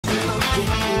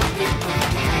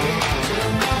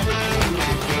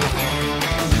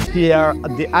here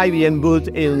at the IBM booth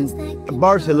in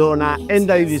Barcelona,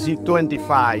 NWDC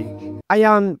 25. I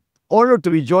am honored to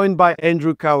be joined by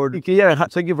Andrew Coward.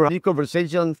 Thank you for this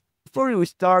conversation. Before we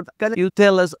start, can you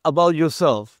tell us about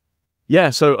yourself? Yeah,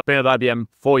 so I've been at IBM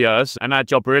 4 years, and our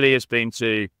job really has been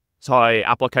to tie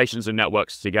applications and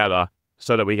networks together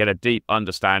so that we get a deep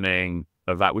understanding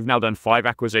of that. We've now done 5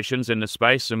 acquisitions in the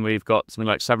space, and we've got something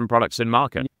like 7 products in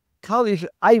market. How is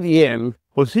IBM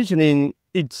positioning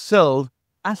itself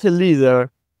as a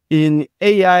leader in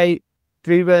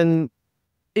AI-driven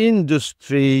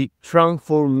industry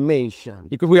transformation?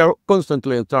 Because we are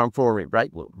constantly transforming,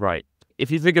 right? Right.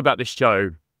 If you think about this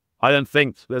show, I don't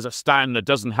think there's a stand that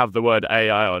doesn't have the word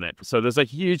AI on it. So there's a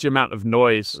huge amount of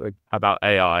noise about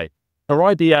AI. For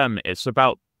IBM, it's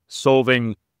about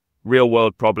solving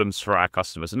real-world problems for our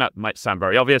customers. And that might sound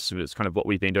very obvious. It's kind of what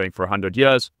we've been doing for 100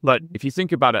 years. But if you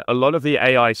think about it, a lot of the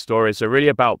AI stories are really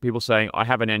about people saying, I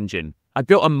have an engine. I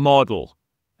built a model.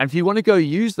 And if you want to go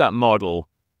use that model,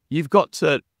 you've got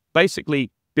to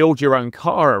basically build your own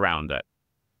car around it.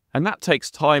 And that takes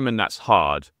time and that's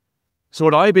hard. So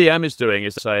what IBM is doing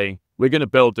is saying, we're going to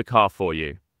build the car for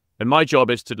you. And my job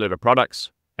is to deliver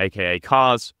products, aka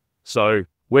cars. So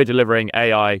we're delivering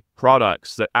AI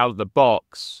products that out of the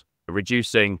box,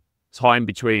 reducing time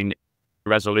between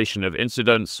resolution of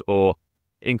incidents or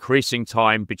increasing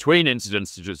time between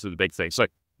incidents is the big thing. So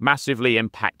massively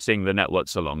impacting the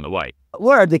networks along the way.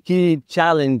 What are the key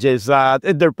challenges that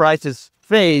enterprises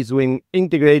face when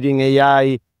integrating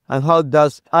AI, and how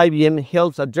does IBM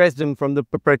help address them from the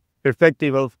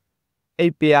perspective of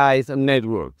APIs and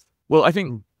networks? Well, I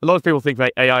think a lot of people think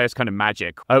that AI is kind of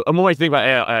magic. I'm always thinking about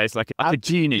AI as like a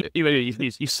genie.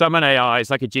 You summon AI,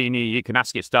 it's like a genie. You can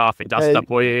ask it stuff, it does stuff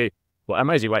for you. Well,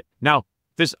 amazing, right? Now,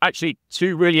 there's actually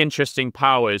 2 really interesting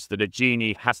powers that a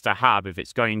genie has to have if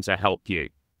it's going to help you.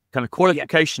 Kind of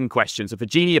qualification questions. If a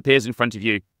genie appears in front of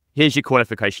you, here's your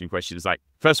qualification questions. Like,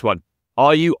 first one,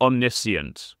 are you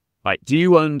omniscient? Like, do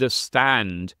you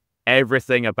understand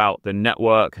everything about the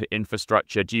network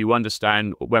infrastructure? Do you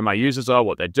understand where my users are,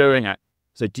 what they're doing?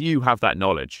 So do you have that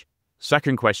knowledge?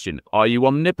 Second question, are you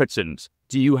omnipotent?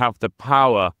 Do you have the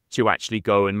power to actually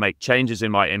go and make changes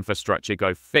in my infrastructure,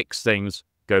 go fix things,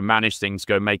 go manage things,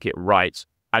 go make it right,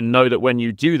 and know that when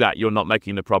you do that, you're not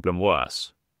making the problem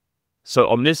worse? So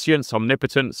omniscience,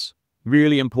 omnipotence,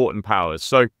 really important powers.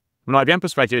 So from an IBM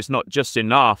perspective, it's not just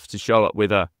enough to show up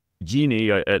with a genie,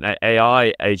 an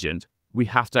AI agent. We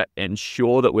have to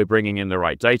ensure that we're bringing in the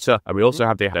right data. And we also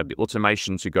have the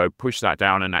automation to go push that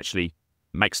down and actually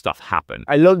make stuff happen.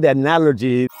 I love the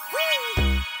analogy.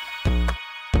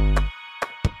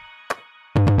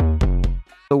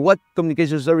 So what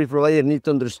communication service provider needs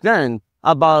to understand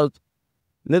about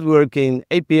networking,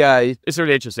 APIs? It's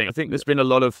really interesting. I think there's been a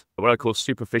lot of what I call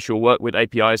superficial work with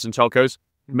APIs and telcos,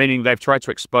 meaning they've tried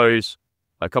to expose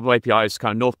a couple of APIs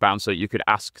kind of northbound so that you could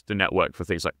ask the network for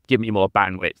things like, give me more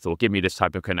bandwidth or give me this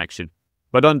type of connection.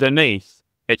 But underneath,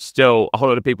 it's still a whole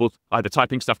lot of people either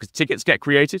typing stuff because tickets get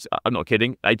created. I'm not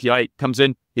kidding. API comes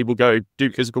in, people go do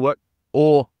physical work,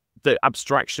 or the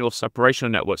abstraction or separation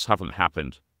of networks haven't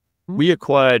happened. We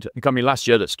acquired a company last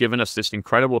year that's given us this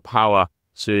incredible power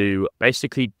to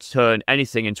basically turn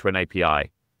anything into an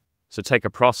API. So take a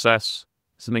process,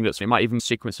 something that's, it might even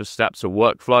sequence of steps or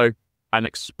workflow, and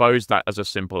expose that as a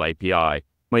simple API.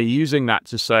 We're using that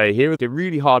to say, here are the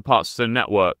really hard parts of the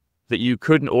network that you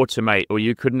couldn't automate or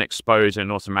you couldn't expose in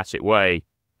an automatic way.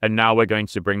 And now we're going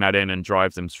to bring that in and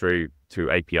drive them through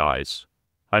APIs.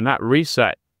 And that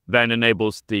reset then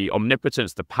enables the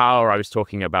omnipotence, the power I was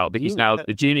talking about, because now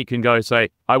the genie can go and say,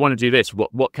 I want to do this.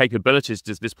 What capabilities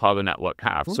does this part of the network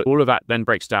have? So all of that then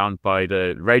breaks down by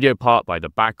the radio part, by the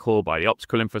backhaul, by the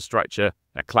optical infrastructure,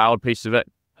 a cloud piece of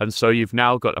it. And so you've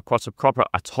now got a proper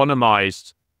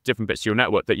autonomized different bits of your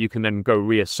network that you can then go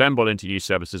reassemble into new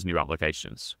services, new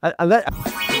applications.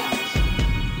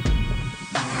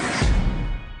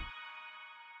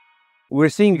 We're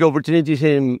seeing opportunities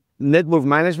in network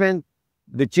management.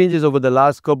 The changes over the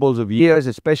last couple of years,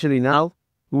 especially now,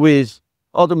 with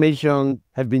automation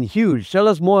have been huge. Tell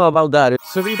us more about that.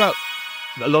 So think about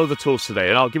a lot of the tools today,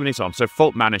 and I'll give an example. So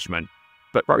fault management,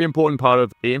 but very important part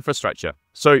of the infrastructure.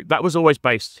 So that was always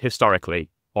based historically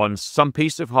on some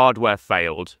piece of hardware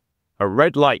failed, a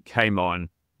red light came on,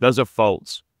 there's a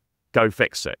fault, go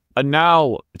fix it. And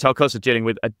now telcos are dealing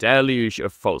with a deluge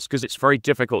of faults because it's very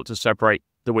difficult to separate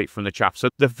the wheat from the chaff. So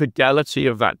the fidelity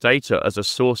of that data as a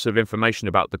source of information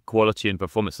about the quality and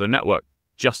performance of the network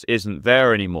just isn't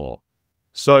there anymore.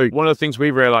 So one of the things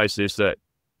we realized is that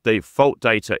the fault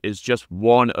data is just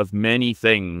one of many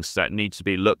things that need to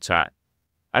be looked at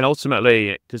And ultimately,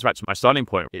 it goes back to my starting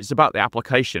point. It's about the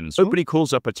applications. Nobody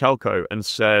calls up a telco and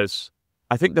says,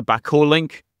 I think the backhaul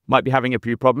link might be having a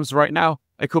few problems right now.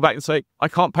 They call back and say, I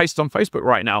can't paste on Facebook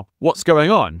right now. What's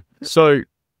going on? So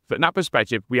from that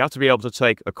perspective, we have to be able to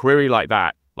take a query like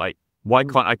that, like, why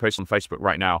can't I post on Facebook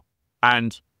right now?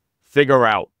 And figure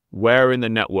out where in the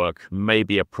network may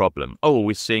be a problem. Oh,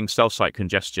 we're seeing cell site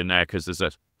congestion there because there's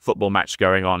a football match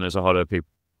going on. There's a whole lot of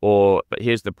people. But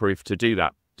here's the proof to do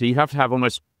that. So you have to have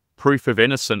almost proof of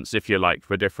innocence, if you like,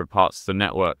 for different parts of the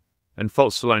network. And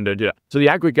faults alone don't do that. So the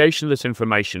aggregation of this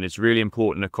information is really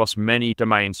important across many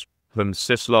domains, from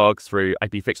syslog through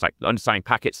IPFix, like understanding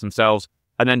packets themselves,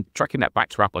 and then tracking that back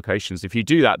to applications. If you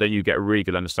do that, then you get a really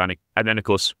good understanding. And then, of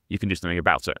course, you can do something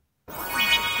about it.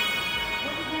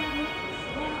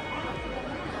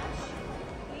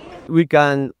 We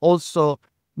can also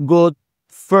go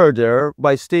further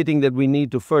by stating that we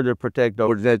need to further protect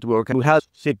our network. We have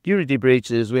security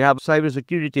breaches, we have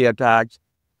cybersecurity attacks.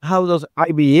 How does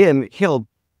IBM help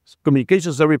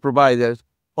communication service providers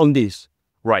on this?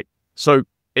 Right. So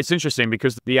it's interesting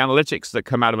because the analytics that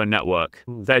come out of a network,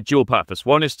 they're dual purpose.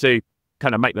 One is to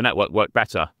kind of make the network work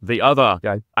better. The other,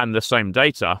 and the same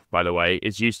data, by the way,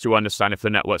 is used to understand if the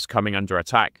network's coming under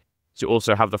attack. To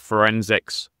also have the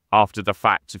forensics after the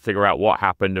fact to figure out what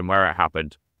happened and where it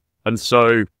happened. And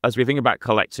so as we think about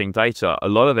collecting data, a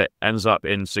lot of it ends up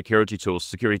in security tools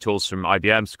from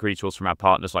IBM, security tools from our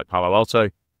partners like Palo Alto,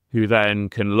 who then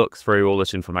can look through all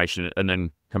this information and then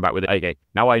come back with, okay,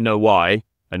 now I know why,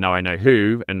 and now I know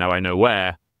who, and now I know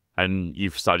where, and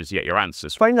you've started to get your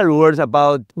answers. Final words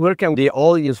about where can the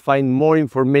audience find more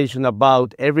information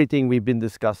about everything we've been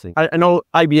discussing? I know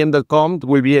IBM.com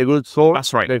will be a good source.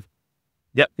 That's right.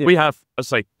 Yep. We have, let's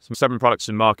say, some 7 products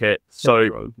in market.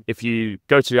 So if you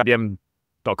go to the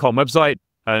IBM.com website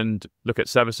and look at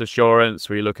service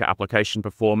assurance, or you look at application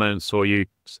performance, or you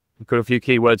put a few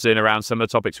keywords in around some of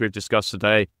the topics we've discussed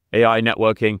today, AI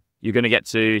networking, you're going to get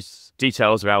to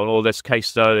details about all this, case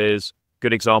studies,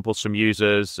 good examples from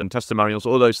users and testimonials,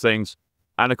 all those things.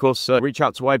 And of course, reach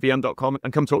out to IBM.com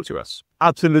and come talk to us.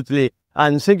 Absolutely.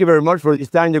 And thank you very much for this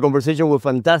time. The conversation was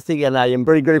fantastic, and I am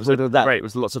very grateful for that. Great. It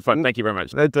was lots of fun. Thank you very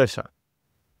much. My pleasure.